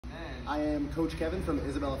I am Coach Kevin from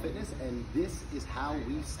Isabella Fitness, and this is how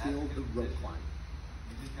we steal the rope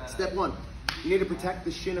climb. Step one, you need to protect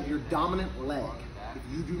the shin of your dominant leg. If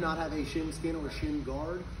you do not have a shin skin or a shin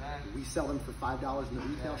guard, we sell them for $5 in the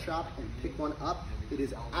retail shop, and pick one up. It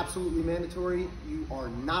is absolutely mandatory. You are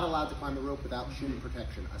not allowed to climb the rope without shin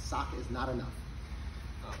protection. A sock is not enough.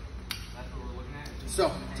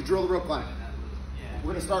 So, to drill the rope climb,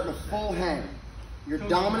 we're gonna start in a full hang. Your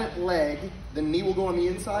dominant leg, the knee will go on the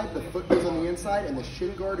inside, the foot goes on the inside, and the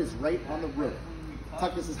shin guard is right on the rope.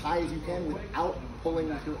 Tuck this as high as you can without pulling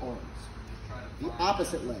with your arms. The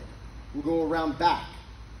opposite leg will go around back.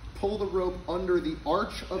 Pull the rope under the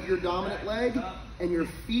arch of your dominant leg, and your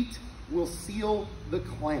feet will seal the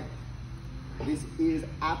clamp. This is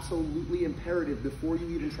absolutely imperative before you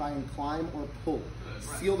even try and climb or pull.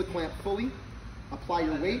 Seal the clamp fully, apply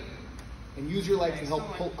your weight, and use your legs to help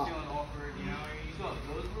pull up.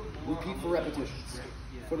 Repeat for repetitions.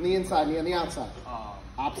 Foot on the inside, knee on the outside.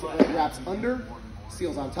 Opposite leg wraps under,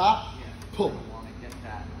 seals on top, pull.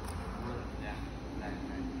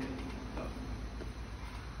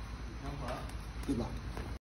 Good luck.